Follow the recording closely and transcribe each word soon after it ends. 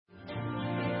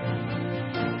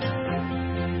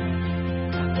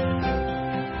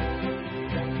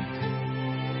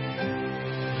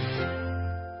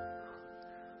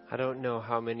I don't know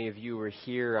how many of you were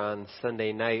here on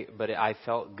Sunday night, but I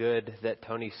felt good that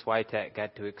Tony Switek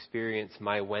got to experience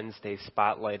my Wednesday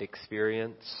spotlight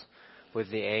experience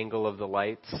with the angle of the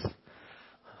lights.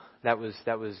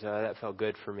 That felt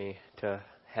good for me to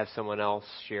have someone else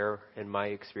share in my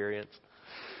experience.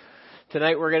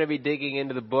 Tonight we're going to be digging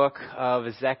into the book of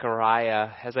Zechariah.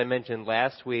 As I mentioned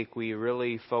last week, we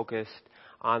really focused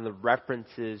on the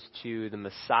references to the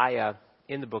Messiah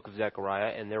in the book of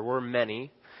Zechariah, and there were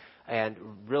many. And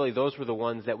really, those were the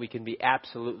ones that we can be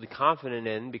absolutely confident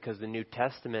in because the New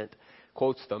Testament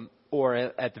quotes them, or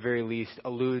at the very least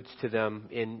alludes to them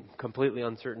in completely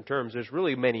uncertain terms. There's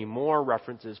really many more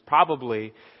references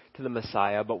probably to the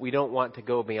Messiah, but we don't want to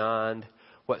go beyond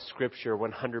what Scripture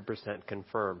 100%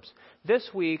 confirms. This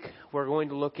week, we're going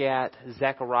to look at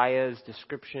Zechariah's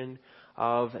description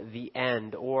of the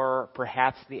end, or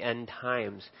perhaps the end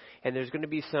times. And there's going to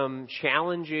be some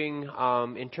challenging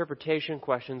interpretation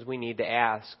questions we need to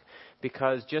ask,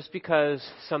 because just because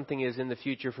something is in the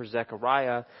future for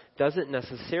Zechariah doesn't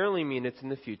necessarily mean it's in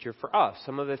the future for us.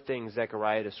 Some of the things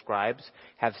Zechariah describes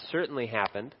have certainly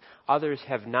happened, others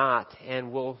have not,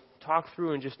 and we'll talk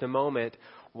through in just a moment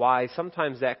why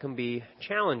sometimes that can be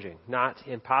challenging. Not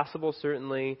impossible,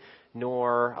 certainly,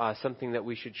 nor something that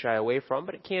we should shy away from,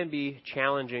 but it can be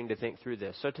challenging to think through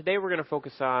this. So today we're going to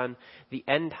focus on the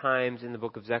end times in the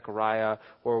book of Zechariah,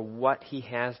 or what he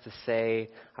has to say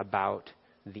about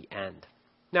the end.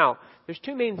 Now, there's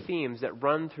two main themes that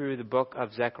run through the book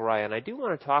of Zechariah, and I do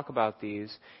want to talk about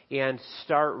these and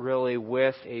start really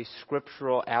with a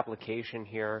scriptural application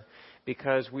here,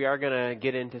 because we are going to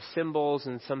get into symbols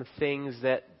and some things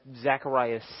that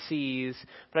Zechariah sees.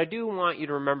 But I do want you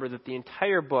to remember that the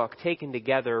entire book, taken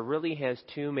together, really has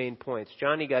two main points.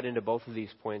 Johnny got into both of these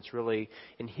points really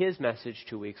in his message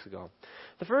 2 weeks ago.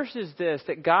 The first is this,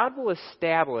 that God will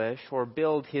establish or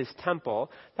build his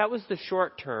temple. That was the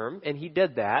short term, and he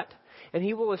did that. And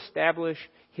he will establish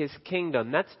his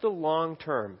kingdom. That's the long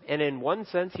term. And in one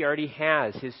sense, he already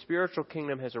has. His spiritual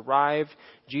kingdom has arrived.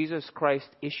 Jesus Christ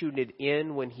issued it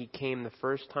in when he came the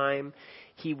first time.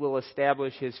 He will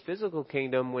establish his physical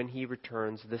kingdom when he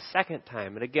returns the second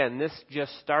time. And again, this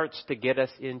just starts to get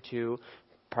us into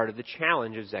part of the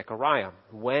challenge of Zechariah.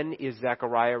 When is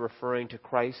Zechariah referring to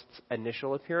Christ's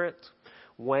initial appearance?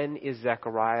 When is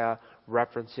Zechariah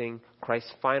referencing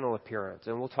Christ's final appearance?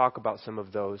 And we'll talk about some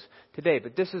of those today.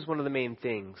 But this is one of the main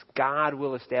things. God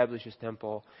will establish his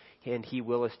temple, and he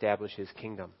will establish his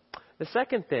kingdom. The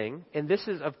second thing, and this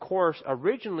is, of course,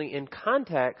 originally in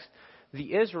context,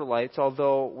 the Israelites,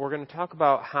 although we're going to talk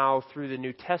about how through the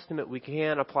New Testament we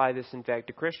can apply this, in fact,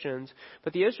 to Christians,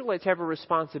 but the Israelites have a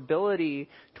responsibility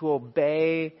to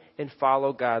obey and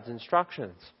follow God's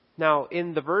instructions. Now,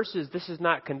 in the verses, this is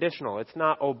not conditional. It's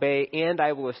not obey and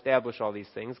I will establish all these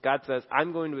things. God says,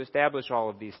 I'm going to establish all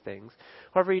of these things.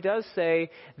 However, he does say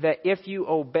that if you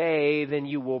obey, then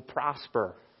you will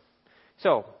prosper.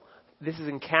 So, this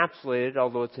is encapsulated,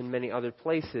 although it's in many other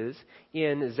places,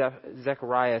 in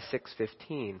Zechariah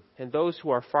 6:15. And those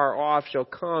who are far off shall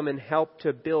come and help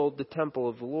to build the temple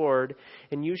of the Lord,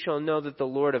 and you shall know that the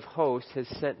Lord of hosts has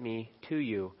sent me to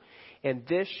you. And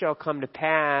this shall come to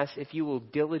pass if you will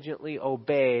diligently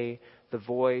obey the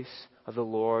voice of the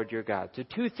Lord your God. So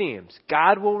two themes.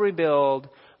 God will rebuild,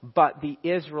 but the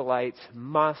Israelites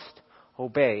must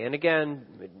obey. And again,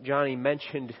 Johnny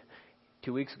mentioned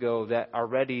 2 weeks ago that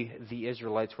already the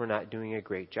Israelites were not doing a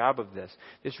great job of this.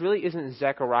 This really isn't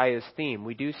Zechariah's theme.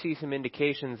 We do see some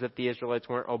indications that the Israelites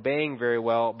weren't obeying very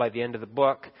well by the end of the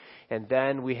book. And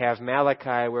then we have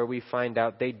Malachi, where we find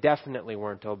out they definitely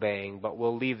weren't obeying, but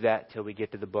we'll leave that till we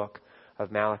get to the book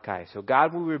of Malachi. So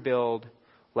God will rebuild,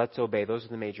 let's obey. Those are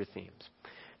the major themes.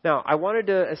 Now, I wanted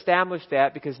to establish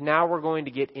that because now we're going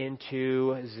to get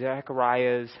into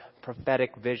Zechariah's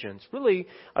prophetic visions. Really,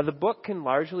 the book can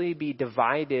largely be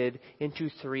divided into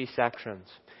three sections.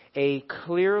 A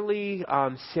clearly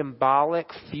symbolic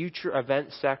future event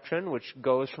section, which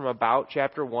goes from about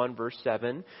chapter 1, verse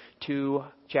 7 to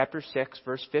chapter 6,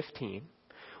 verse 15.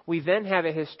 We then have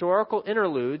a historical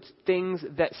interludes, things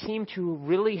that seem to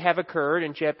really have occurred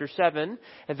in chapter 7,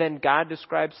 and then God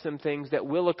describes some things that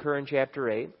will occur in chapter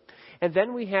 8. And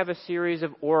then we have a series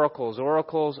of oracles.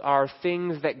 Oracles are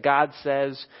things that God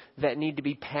says that need to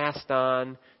be passed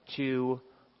on to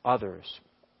others.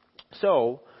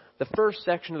 So, the first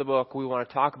section of the book we want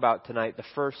to talk about tonight, the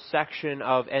first section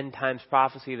of end times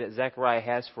prophecy that Zechariah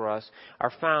has for us,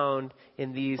 are found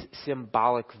in these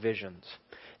symbolic visions.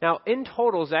 Now, in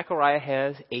total, Zechariah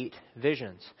has 8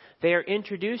 visions. They are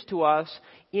introduced to us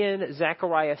in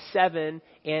Zechariah 7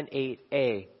 and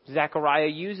 8a. Zechariah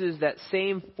uses that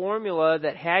same formula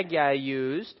that Haggai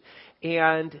used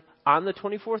And on the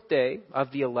 24th day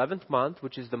of the 11th month,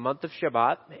 which is the month of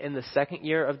Shabbat, in the second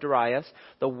year of Darius,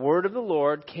 the word of the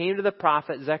Lord came to the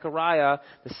prophet Zechariah,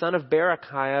 the son of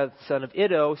Berechiah, the son of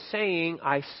Iddo, saying,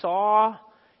 I saw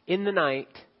in the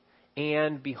night,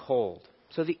 and behold.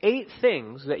 So the 8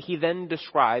 things that he then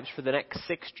describes for the next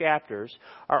 6 chapters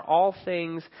are all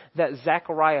things that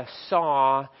Zechariah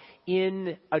saw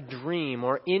in a dream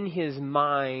or in his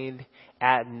mind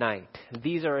at night.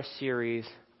 These are a series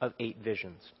of 8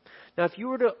 visions. Now, if you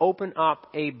were to open up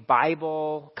a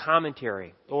Bible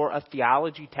commentary or a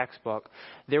theology textbook,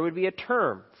 there would be a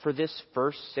term for this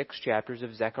first 6 chapters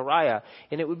of Zechariah,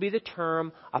 and it would be the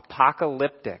term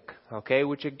apocalyptic, okay?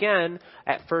 Which again,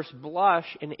 at first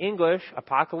blush in English,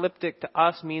 apocalyptic to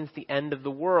us means the end of the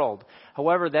world.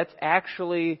 However, that's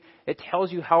actually, it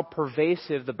tells you how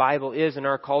pervasive the Bible is in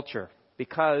our culture,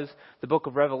 because the book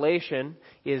of Revelation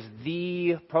is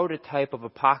the prototype of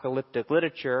apocalyptic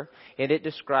literature, and it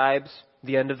describes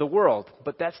the end of the world.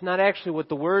 But that's not actually what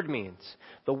the word means.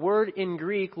 The word in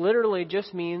Greek literally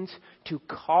just means to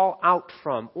call out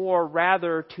from, or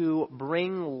rather to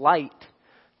bring light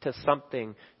to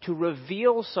something, to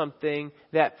reveal something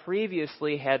that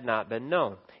previously had not been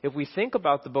known. If we think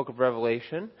about the book of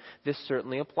Revelation, this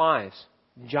certainly applies.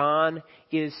 John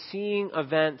is seeing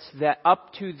events that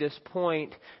up to this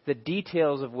point, the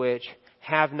details of which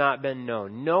have not been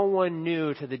known. No one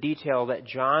knew to the detail that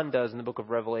John does in the book of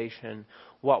Revelation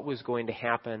what was going to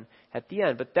happen at the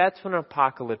end. But that's what an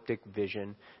apocalyptic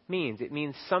vision means. It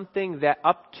means something that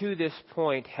up to this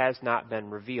point has not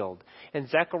been revealed. And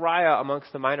Zechariah,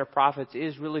 amongst the minor prophets,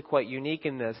 is really quite unique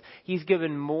in this. He's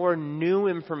given more new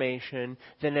information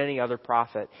than any other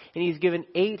prophet. And he's given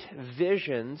 8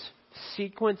 visions,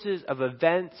 sequences of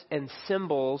events and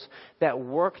symbols that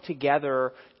work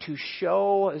together to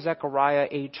show Zechariah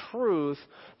a truth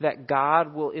that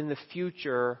God will in the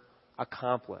future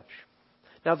accomplish.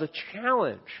 Now the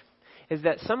challenge is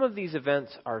that some of these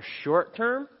events are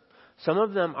short-term, some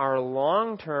of them are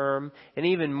long-term, and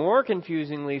even more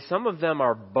confusingly, some of them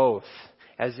are both,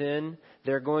 as in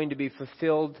they're going to be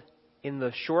fulfilled in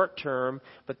the short term,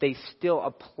 but they still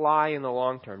apply in the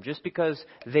long term. Just because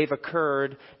they've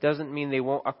occurred doesn't mean they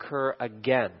won't occur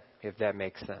again, if that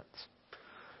makes sense.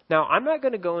 Now, I'm not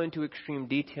going to go into extreme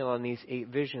detail on these 8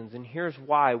 visions, and here's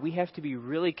why. We have to be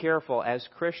really careful as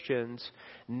Christians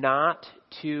not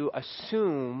to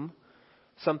assume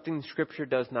something Scripture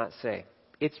does not say.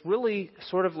 It's really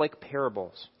sort of like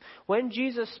parables. When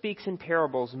Jesus speaks in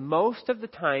parables, most of the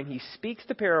time he speaks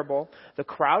the parable, the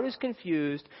crowd is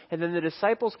confused, and then the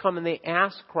disciples come and they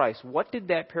ask Christ, what did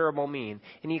that parable mean?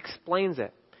 And he explains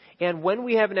it. And when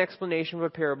we have an explanation of a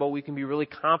parable, we can be really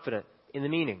confident in the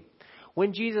meaning.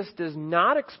 When Jesus does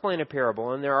not explain a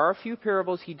parable, and there are a few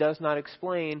parables he does not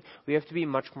explain, we have to be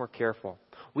much more careful.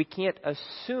 We can't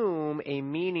assume a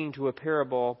meaning to a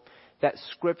parable that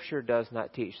Scripture does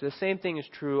not teach. The same thing is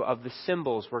true of the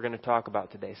symbols we're going to talk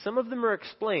about today. Some of them are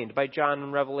explained by John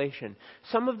in Revelation.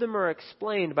 Some of them are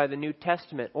explained by the New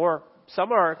Testament, or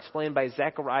some are explained by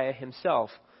Zechariah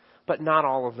himself, but not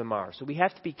all of them are. So we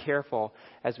have to be careful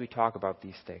as we talk about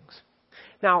these things.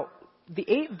 Now, the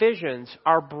 8 visions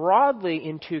are broadly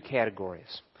in 2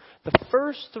 categories. The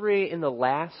first 3 and the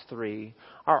last 3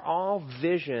 are all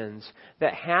visions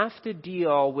that have to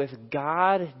deal with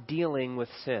God dealing with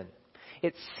sin.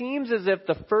 It seems as if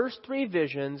the first 3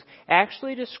 visions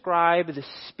actually describe the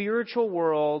spiritual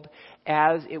world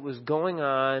as it was going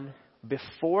on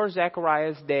before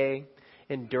Zechariah's day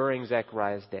and during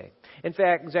Zechariah's day. In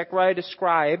fact, Zechariah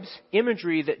describes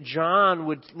imagery that John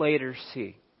would later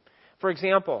see. For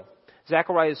example,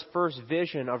 Zechariah's first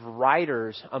vision of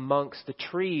riders amongst the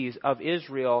trees of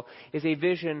Israel is a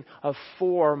vision of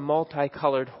 4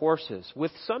 multicolored horses,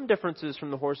 with some differences from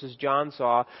the horses John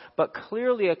saw, but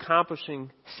clearly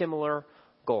accomplishing similar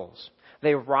goals.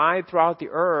 They ride throughout the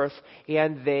earth,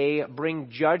 and they bring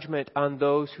judgment on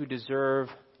those who deserve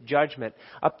judgment.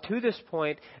 Up to this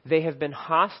point, they have been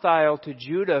hostile to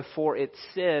Judah for its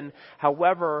sin.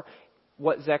 However,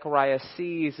 what Zechariah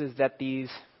sees is that these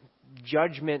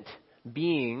judgment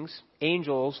beings,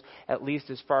 angels, at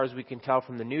least as far as we can tell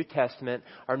from the New Testament,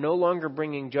 are no longer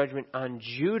bringing judgment on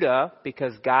Judah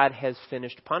because God has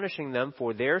finished punishing them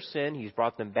for their sin. He's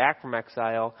brought them back from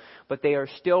exile, but they are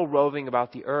still roving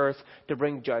about the earth to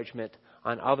bring judgment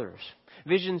on others.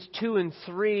 Visions 2 and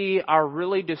 3 are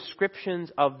really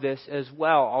descriptions of this as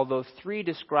well, although 3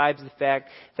 describes the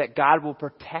fact that God will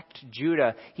protect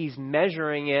Judah. He's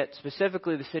measuring it,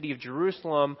 specifically the city of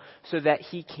Jerusalem, so that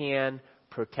he can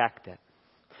protect it.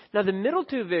 Now, the middle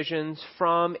two visions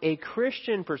from a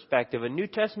Christian perspective, a New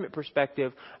Testament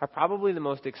perspective, are probably the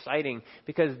most exciting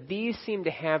because these seem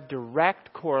to have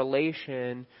direct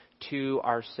correlation to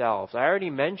ourselves. I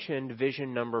already mentioned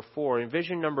vision number 4. In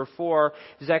vision number 4,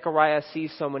 Zechariah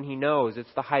sees someone he knows. It's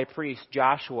the high priest,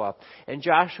 Joshua. And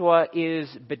Joshua is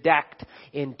bedecked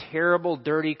in terrible,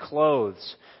 dirty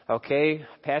clothes. Okay?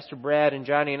 Pastor Brad and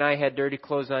Johnny and I had dirty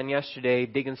clothes on yesterday,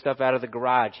 digging stuff out of the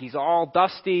garage. He's all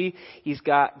dusty. He's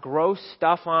got gross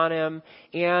stuff on him.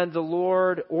 And the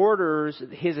Lord orders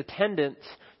his attendants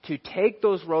to take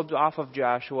those robes off of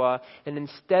Joshua and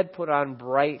instead put on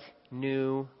bright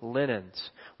new linens.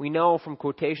 We know from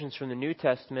quotations from the New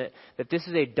Testament that this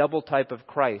is a double type of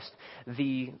Christ.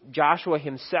 The Joshua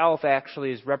himself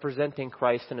actually is representing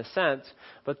Christ in a sense,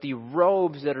 but the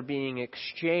robes that are being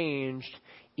exchanged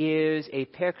is a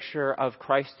picture of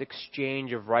Christ's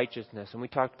exchange of righteousness, and we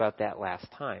talked about that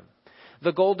last time.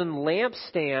 The golden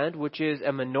lampstand, which is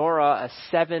a menorah,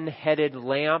 a 7-headed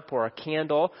lamp or a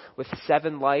candle with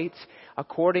 7 lights,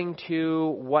 according to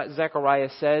what Zechariah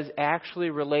says, actually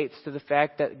relates to the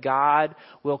fact that God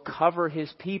will cover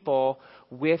his people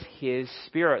with his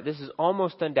Spirit. This is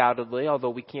almost undoubtedly,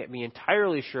 although we can't be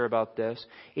entirely sure about this,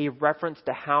 a reference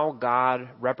to how God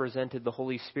represented the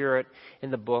Holy Spirit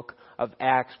in the book of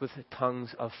Acts with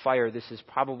tongues of fire. This is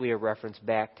probably a reference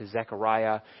back to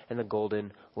Zechariah and the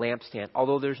golden lampstand.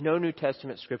 Although there's no New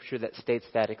Testament scripture that states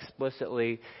that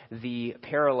explicitly, the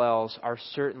parallels are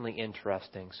certainly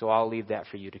interesting. So I'll leave that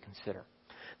for you to consider.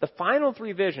 The final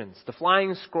 3 visions, the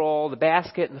flying scroll, the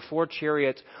basket, and the 4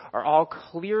 chariots, are all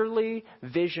clearly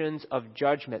visions of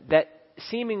judgment that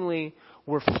seemingly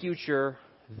were future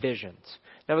visions.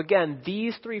 Now again,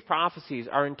 these 3 prophecies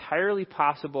are entirely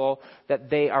possible that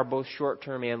they are both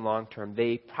short-term and long-term.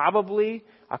 They probably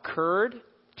occurred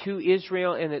to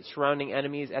Israel and its surrounding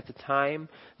enemies at the time.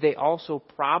 They also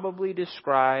probably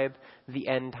describe the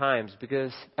end times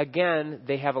because, again,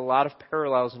 they have a lot of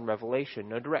parallels in Revelation.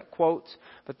 No direct quotes,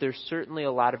 but there's certainly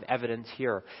a lot of evidence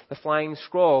here. The flying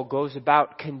scroll goes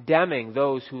about condemning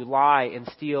those who lie and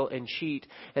steal and cheat,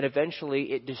 and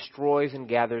eventually it destroys and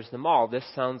gathers them all. This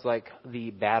sounds like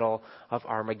the Battle of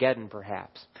Armageddon,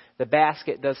 perhaps. The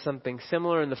basket does something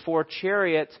similar, and the 4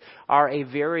 chariots are a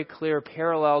very clear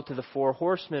parallel to the 4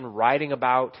 horsemen riding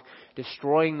about,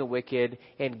 destroying the wicked,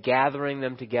 and gathering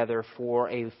them together for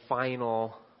a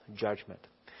final judgment.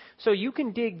 So you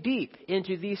can dig deep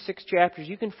into these 6 chapters.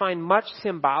 You can find much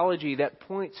symbology that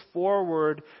points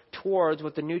forward towards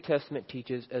what the New Testament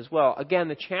teaches as well. Again,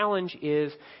 the challenge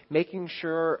is making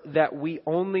sure that we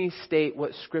only state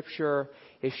what Scripture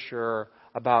is sure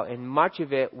about, and much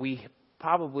of it we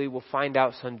probably will find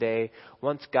out someday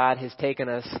once God has taken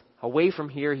us away from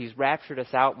here, he's raptured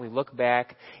us out, and we look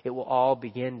back, it will all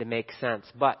begin to make sense.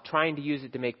 But trying to use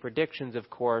it to make predictions, of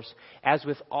course, as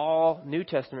with all New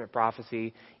Testament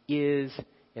prophecy, is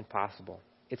impossible.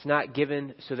 It's not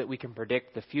given so that we can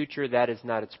predict the future. That is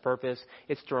not its purpose.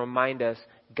 It's to remind us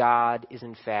God is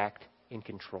in fact in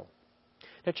control.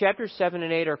 Now, chapters 7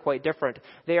 and 8 are quite different.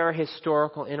 They are a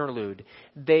historical interlude.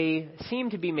 They seem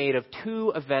to be made of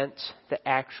 2 events that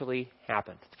actually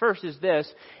happened. The first is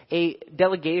this: a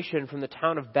delegation from the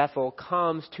town of Bethel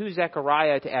comes to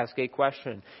Zechariah to ask a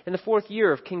question. In the 4th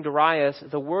year of King Darius,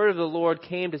 the word of the Lord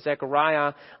came to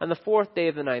Zechariah on the 4th day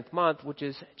of the 9th month, which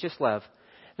is Chislev.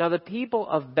 Now, the people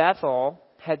of Bethel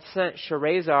had sent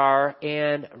Sharezer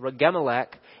and Regemelech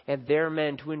and their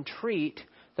men to entreat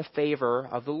the favor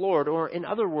of the Lord. Or in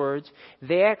other words,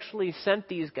 they actually sent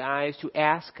these guys to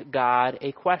ask God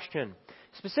a question.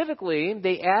 Specifically,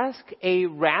 they ask a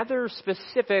rather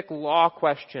specific law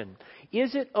question.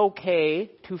 Is it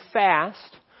okay to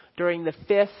fast during the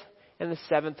 5th and the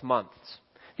 7th months?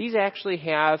 These actually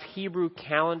have Hebrew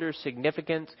calendar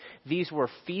significance. These were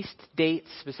feast dates.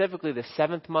 Specifically, the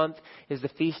 7th month is the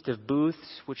Feast of Booths,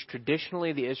 which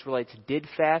traditionally the Israelites did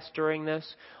fast during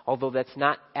this, although that's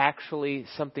not actually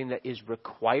something that is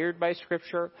required by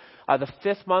Scripture. The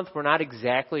 5th month, we're not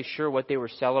exactly sure what they were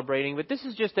celebrating, but this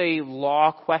is just a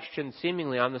law question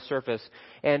seemingly on the surface,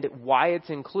 and why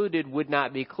it's included would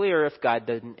not be clear if God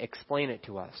didn't explain it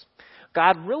to us.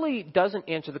 God really doesn't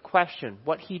answer the question.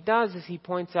 What he does is he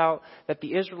points out that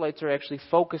the Israelites are actually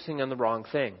focusing on the wrong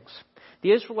things.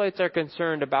 The Israelites are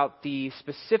concerned about the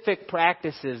specific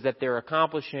practices that they're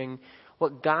accomplishing.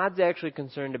 What God's actually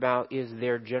concerned about is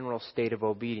their general state of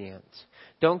obedience.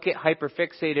 Don't get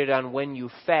hyperfixated on when you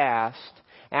fast.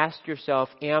 Ask yourself,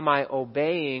 am I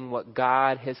obeying what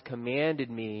God has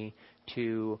commanded me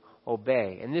to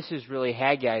obey. And this is really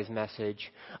Haggai's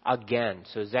message again.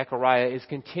 So Zechariah is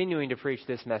continuing to preach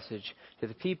this message to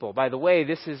the people. By the way,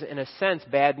 this is in a sense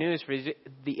bad news for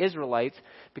the Israelites,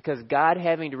 because God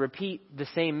having to repeat the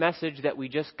same message that we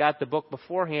just got the book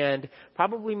beforehand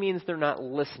probably means they're not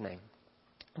listening.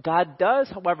 God does,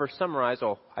 however, summarize,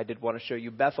 I did want to show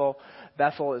you Bethel.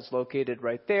 Bethel is located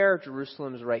right there.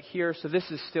 Jerusalem is right here. So this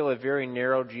is still a very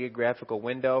narrow geographical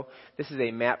window. This is a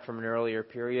map from an earlier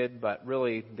period, but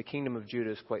really the kingdom of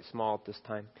Judah is quite small at this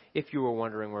time, if you were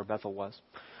wondering where Bethel was.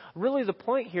 Really the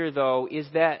point here, though, is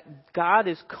that God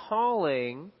is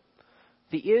calling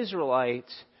the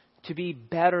Israelites to be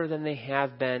better than they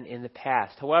have been in the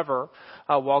past. However,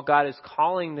 while God is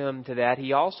calling them to that,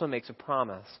 He also makes a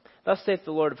promise. Thus saith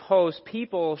the Lord of hosts,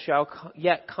 people shall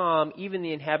yet come, even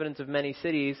the inhabitants of many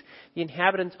cities. The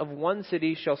inhabitants of one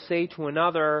city shall say to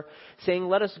another, saying,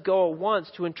 let us go at once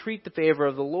to entreat the favor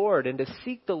of the Lord, and to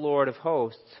seek the Lord of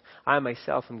hosts. I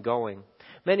myself am going.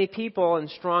 Many people and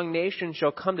strong nations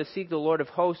shall come to seek the Lord of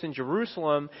hosts in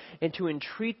Jerusalem, and to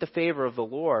entreat the favor of the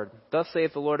Lord. Thus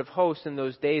saith the Lord of hosts, in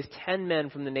those days 10 men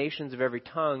from the nations of every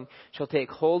tongue shall take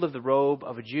hold of the robe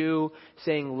of a Jew,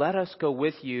 saying, let us go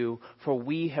with you, for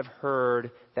we have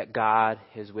heard that God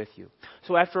is with you.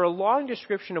 So after a long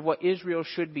description of what Israel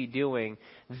should be doing,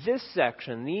 this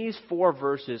section, these 4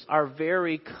 verses, are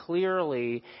very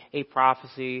clearly a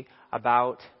prophecy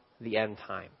about the end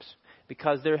times.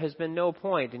 Because there has been no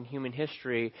point in human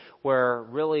history where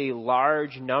really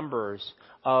large numbers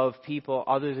of people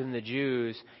other than the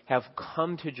Jews have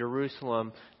come to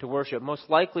Jerusalem to worship. Most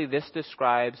likely this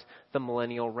describes the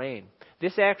millennial reign.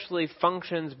 This actually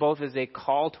functions both as a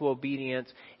call to obedience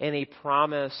and a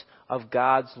promise of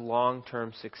God's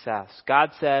long-term success.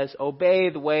 God says, obey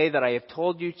the way that I have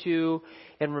told you to,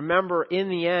 and remember, in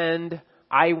the end,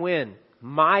 I win.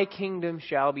 My kingdom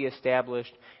shall be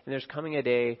established, and there's coming a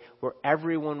day where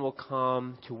everyone will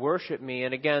come to worship me.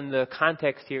 And again, the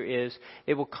context here is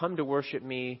they will come to worship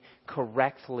me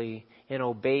correctly and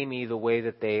obey me the way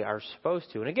that they are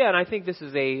supposed to. And again, I think this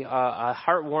is a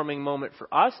heartwarming moment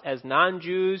for us as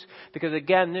non-Jews, because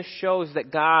again, this shows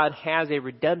that God has a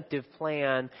redemptive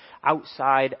plan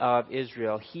outside of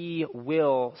Israel. He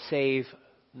will save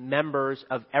members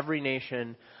of every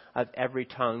nation, of every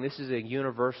tongue. This is a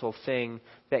universal thing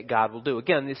that God will do.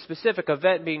 Again, the specific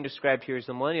event being described here is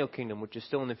the millennial kingdom, which is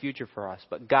still in the future for us.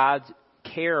 But God's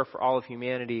care for all of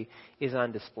humanity is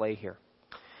on display here.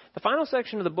 The final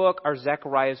section of the book are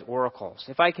Zechariah's oracles.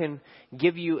 If I can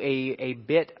give you a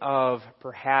bit of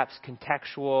perhaps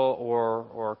contextual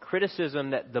or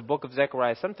criticism that the book of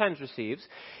Zechariah sometimes receives,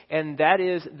 and that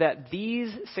is that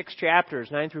these 6 chapters,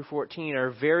 9 through 14,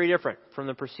 are very different from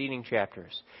the preceding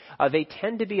chapters. They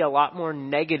tend to be a lot more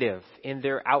negative in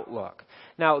their outlook.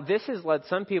 Now, this has led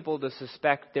some people to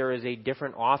suspect there is a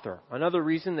different author. Another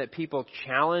reason that people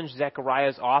challenge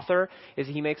Zechariah's author is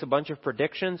he makes a bunch of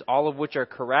predictions, all of which are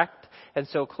correct, and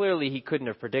so clearly he couldn't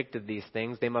have predicted these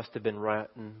things. They must have been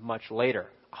written much later.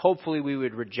 Hopefully we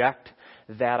would reject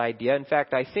that idea. In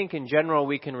fact, I think in general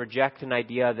we can reject an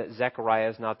idea that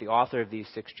Zechariah is not the author of these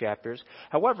 6 chapters.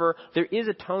 However, there is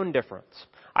a tone difference.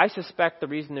 I suspect the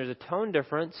reason there's a tone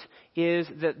difference is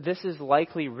that this is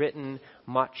likely written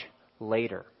much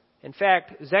later. In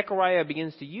fact, Zechariah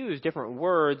begins to use different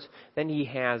words than he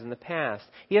has in the past.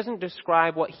 He doesn't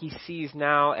describe what he sees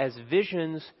now as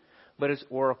visions, but as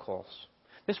oracles.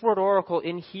 This word oracle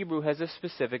in Hebrew has a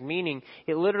specific meaning.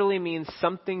 It literally means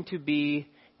something to be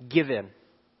given.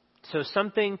 So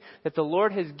something that the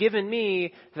Lord has given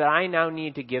me that I now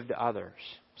need to give to others.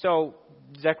 So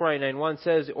Zechariah 9:1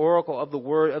 says, the oracle of the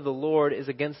word of the Lord is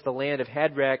against the land of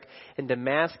Hadrach, and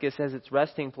Damascus as its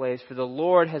resting place. For the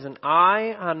Lord has an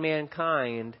eye on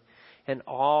mankind and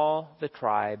all the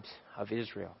tribes of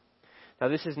Israel. Now,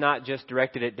 this is not just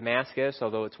directed at Damascus,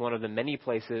 although it's one of the many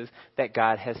places that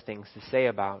God has things to say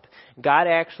about. God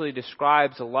actually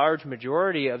describes a large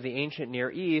majority of the ancient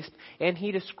Near East, and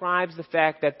He describes the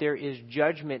fact that there is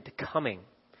judgment coming.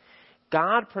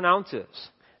 God pronounces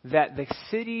that the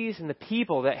cities and the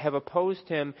people that have opposed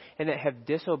Him and that have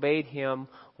disobeyed Him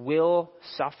will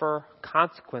suffer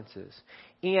consequences.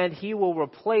 And He will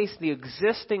replace the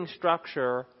existing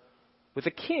structure with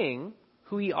a king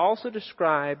who He also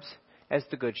describes as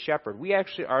the Good Shepherd. We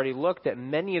actually already looked at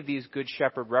many of these Good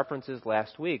Shepherd references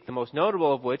last week, the most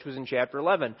notable of which was in chapter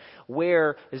 11,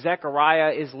 where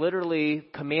Zechariah is literally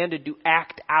commanded to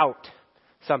act out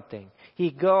something. He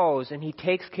goes and he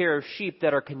takes care of sheep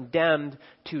that are condemned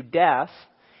to death,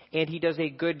 and he does a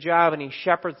good job, and he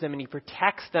shepherds them, and he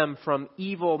protects them from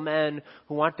evil men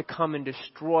who want to come and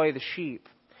destroy the sheep.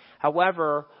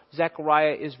 However,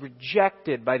 Zechariah is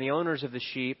rejected by the owners of the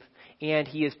sheep, and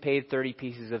he has paid 30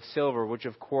 pieces of silver, which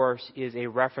of course is a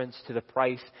reference to the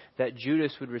price that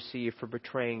Judas would receive for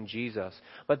betraying Jesus.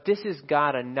 But this is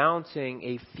God announcing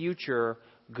a future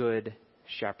good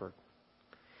shepherd.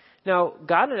 Now,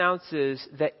 God announces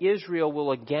that Israel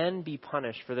will again be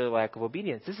punished for their lack of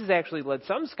obedience. This has actually led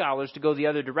some scholars to go the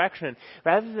other direction.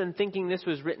 Rather than thinking this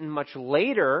was written much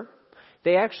later,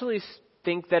 they actually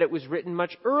think that it was written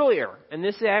much earlier. And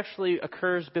this actually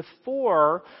occurs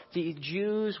before the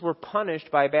Jews were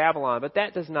punished by Babylon. But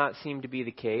that does not seem to be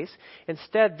the case.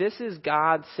 Instead, this is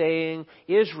God saying,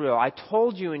 Israel, I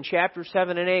told you in chapter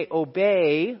 7 and 8,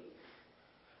 obey,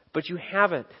 but you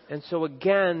haven't. And so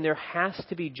again, there has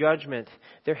to be judgment.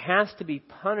 There has to be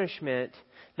punishment,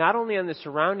 not only on the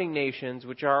surrounding nations,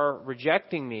 which are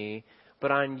rejecting me,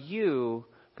 but on you,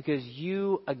 because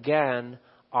you, again,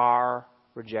 are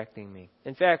rejecting me.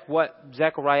 In fact, what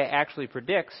Zechariah actually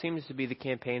predicts seems to be the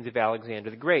campaigns of Alexander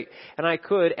the Great. And I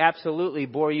could absolutely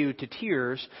bore you to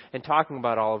tears in talking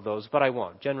about all of those, but I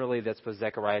won't. Generally, that's what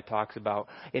Zechariah talks about.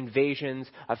 Invasions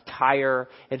of Tyre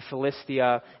and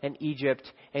Philistia and Egypt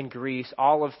and Greece,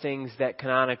 all of things that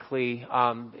canonically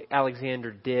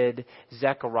Alexander did,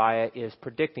 Zechariah is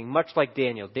predicting, much like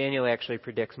Daniel. Daniel actually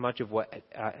predicts much of what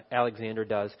Alexander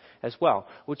does as well,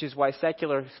 which is why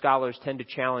secular scholars tend to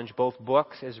challenge both books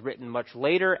as written much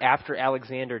later after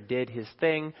Alexander did his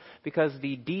thing, because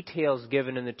the details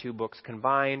given in the two books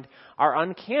combined are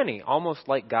uncanny, almost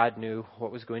like God knew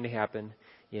what was going to happen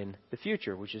in the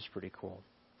future, which is pretty cool.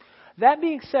 That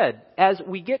being said, as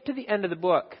we get to the end of the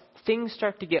book, things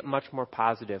start to get much more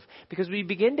positive, because we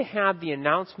begin to have the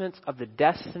announcements of the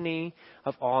destiny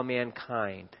of all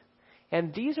mankind.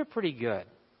 And these are pretty good.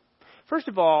 First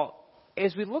of all,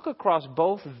 as we look across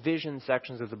both vision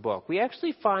sections of the book, we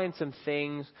actually find some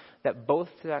things that both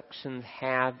sections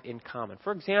have in common.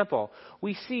 For example,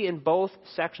 we see in both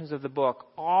sections of the book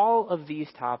all of these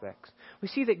topics. We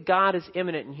see that God is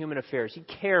immanent in human affairs. He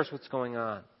cares what's going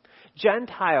on.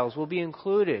 Gentiles will be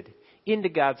included into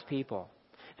God's people.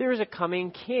 There is a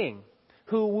coming king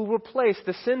who will replace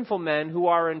the sinful men who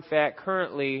are in fact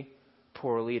currently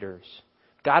poor leaders.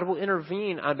 God will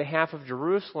intervene on behalf of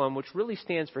Jerusalem, which really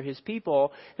stands for his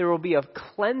people. There will be a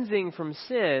cleansing from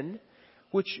sin,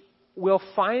 which will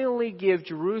finally give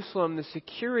Jerusalem the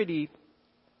security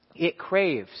it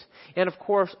craves. And of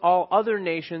course, all other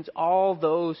nations, all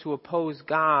those who oppose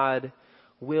God,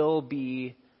 will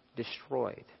be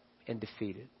destroyed and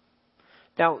defeated.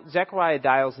 Now, Zechariah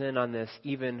dials in on this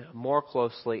even more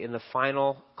closely in the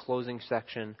final closing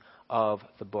section of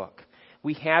the book.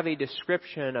 We have a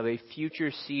description of a future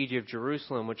siege of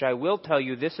Jerusalem, which I will tell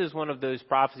you, this is one of those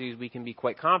prophecies we can be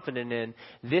quite confident in.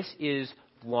 This is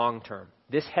long term.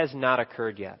 This has not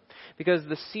occurred yet. Because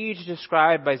the siege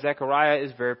described by Zechariah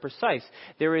is very precise.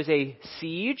 There is a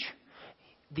siege.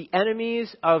 The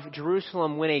enemies of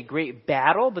Jerusalem win a great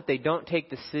battle, but they don't take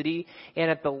the city.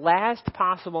 And at the last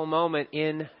possible moment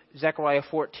in Zechariah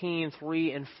 14,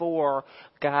 3 and 4,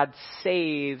 God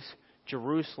saves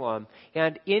Jerusalem.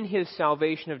 And in his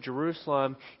salvation of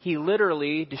Jerusalem, he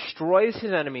literally destroys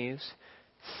his enemies,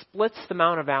 splits the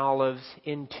Mount of Olives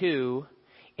in two,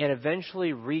 and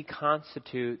eventually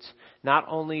reconstitutes not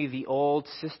only the old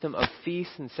system of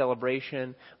feast and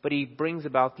celebration, but he brings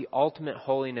about the ultimate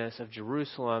holiness of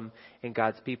Jerusalem and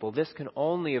God's people. This can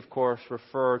only, of course,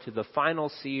 refer to the final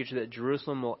siege that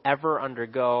Jerusalem will ever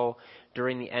undergo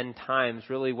during the end times.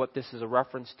 Really, what this is a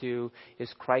reference to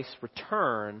is Christ's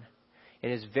return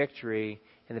and his victory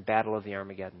in the battle of the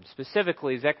Armageddon.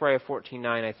 Specifically, Zechariah 14:9,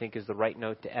 I think, is the right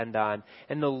note to end on.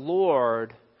 And the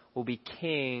Lord will be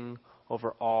king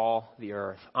over all the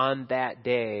earth. On that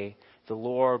day, the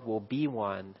Lord will be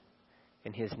one,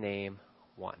 and his name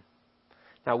one.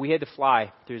 Now, we had to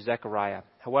fly through Zechariah.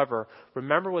 However,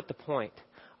 remember what the point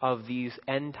of these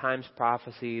end times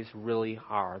prophecies really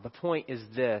are. The point is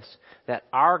this, that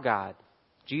our God,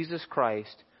 Jesus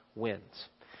Christ, wins.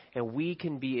 And we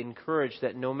can be encouraged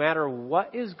that no matter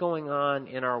what is going on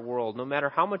in our world, no matter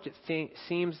how much it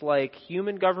seems like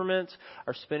human governments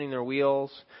are spinning their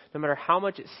wheels, no matter how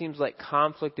much it seems like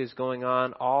conflict is going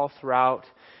on all throughout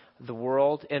the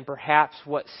world, and perhaps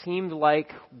what seemed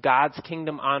like God's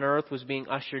kingdom on earth was being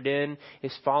ushered in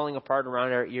is falling apart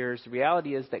around our ears, the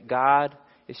reality is that God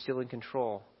is still in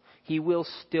control. He will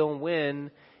still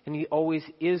win, and he always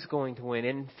is going to win.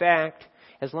 And in fact,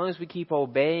 as long as we keep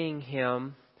obeying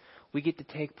him, we get to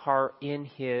take part in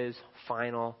his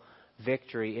final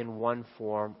victory in one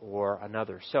form or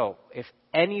another. So, if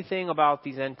anything about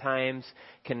these end times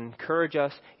can encourage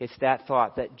us, it's that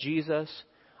thought that Jesus,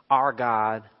 our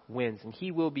God wins, and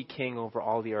he will be king over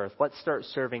all the earth. Let's start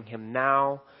serving him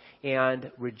now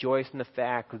and rejoice in the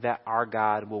fact that our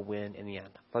God will win in the end.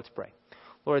 Let's pray.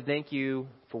 Lord, thank you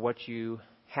for what you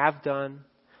have done,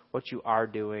 what you are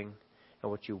doing, and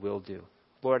what you will do.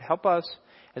 Lord, help us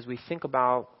as we think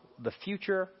about the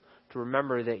future to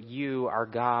remember that you, our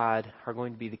God, are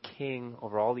going to be the king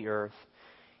over all the earth.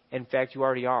 In fact, you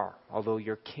already are, although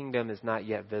your kingdom is not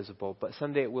yet visible. But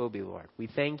someday it will be, Lord. We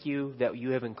thank you that you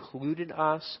have included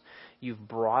us. You've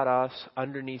brought us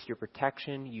underneath your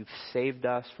protection. You've saved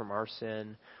us from our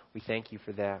sin. We thank you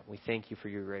for that. We thank you for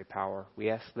your great power. We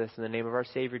ask this in the name of our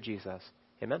Savior, Jesus.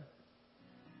 Amen.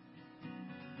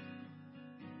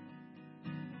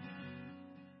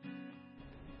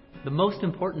 The most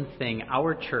important thing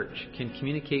our church can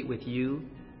communicate with you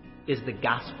is the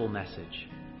gospel message.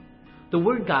 The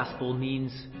word gospel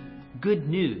means good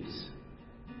news.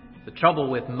 The trouble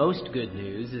with most good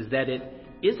news is that it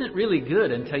isn't really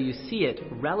good until you see it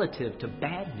relative to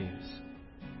bad news.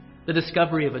 The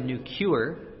discovery of a new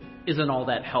cure isn't all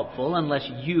that helpful unless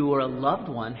you or a loved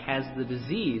one has the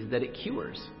disease that it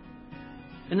cures.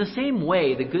 In the same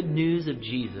way, the good news of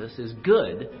Jesus is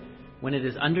good when it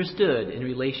is understood in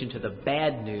relation to the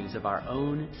bad news of our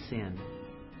own sin.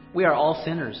 We are all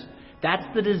sinners. That's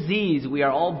the disease we are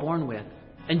all born with.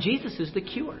 And Jesus is the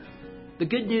cure. The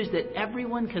good news that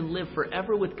everyone can live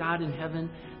forever with God in heaven,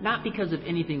 not because of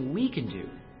anything we can do,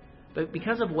 but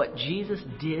because of what Jesus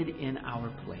did in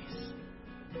our place.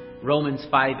 Romans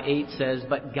 5:8 says,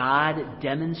 "But God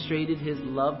demonstrated his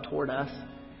love toward us,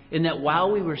 in that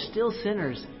while we were still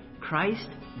sinners, Christ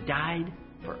died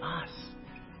for us."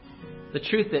 The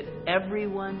truth that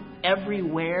everyone,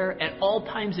 everywhere, at all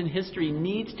times in history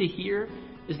needs to hear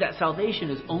is that salvation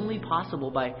is only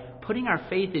possible by putting our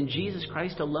faith in Jesus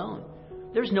Christ alone.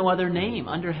 There's no other name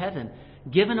under heaven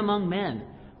given among men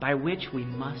by which we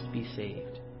must be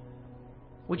saved.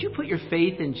 Would you put your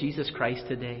faith in Jesus Christ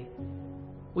today?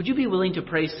 Would you be willing to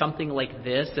pray something like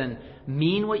this and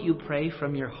mean what you pray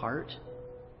from your heart?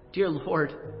 Dear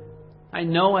Lord, I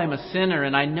know I'm a sinner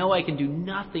and I know I can do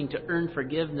nothing to earn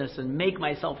forgiveness and make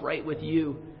myself right with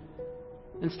you.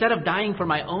 Instead of dying for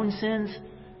my own sins,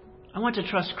 I want to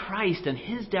trust Christ and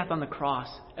his death on the cross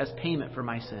as payment for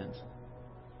my sins.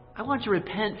 I want to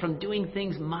repent from doing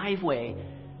things my way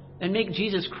and make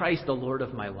Jesus Christ the Lord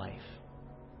of my life.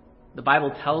 The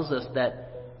Bible tells us that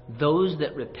those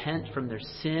that repent from their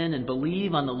sin and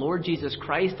believe on the Lord Jesus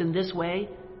Christ in this way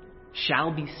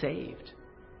shall be saved.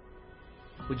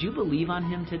 Would you believe on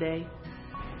him today?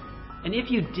 And if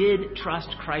you did trust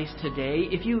Christ today,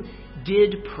 if you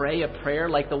did pray a prayer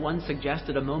like the one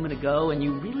suggested a moment ago and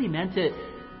you really meant it,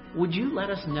 would you let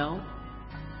us know?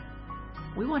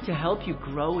 We want to help you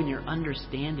grow in your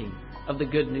understanding of the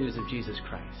good news of Jesus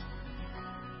Christ.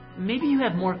 Maybe you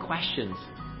have more questions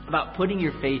about putting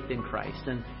your faith in Christ,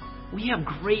 and we have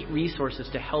great resources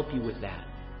to help you with that.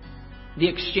 The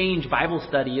Exchange Bible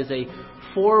Study is a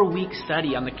 4-week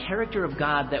study on the character of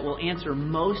God that will answer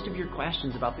most of your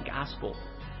questions about the gospel.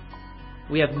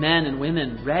 We have men and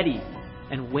women ready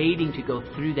and waiting to go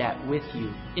through that with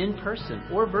you in person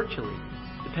or virtually,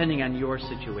 depending on your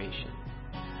situation.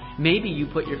 Maybe you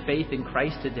put your faith in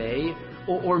Christ today,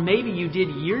 or maybe you did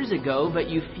years ago, but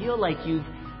you feel like you've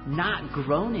not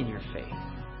grown in your faith.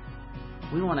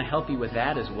 We want to help you with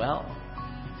that as well.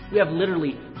 We have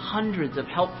literally hundreds of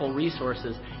helpful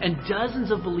resources and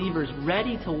dozens of believers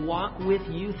ready to walk with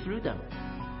you through them.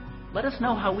 Let us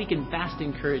know how we can best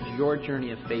encourage your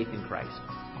journey of faith in Christ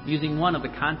using one of the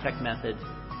contact methods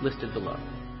listed below.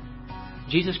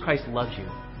 Jesus Christ loves you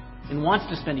and wants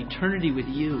to spend eternity with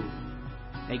you.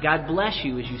 May God bless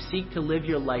you as you seek to live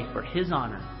your life for his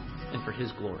honor and for his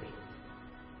glory.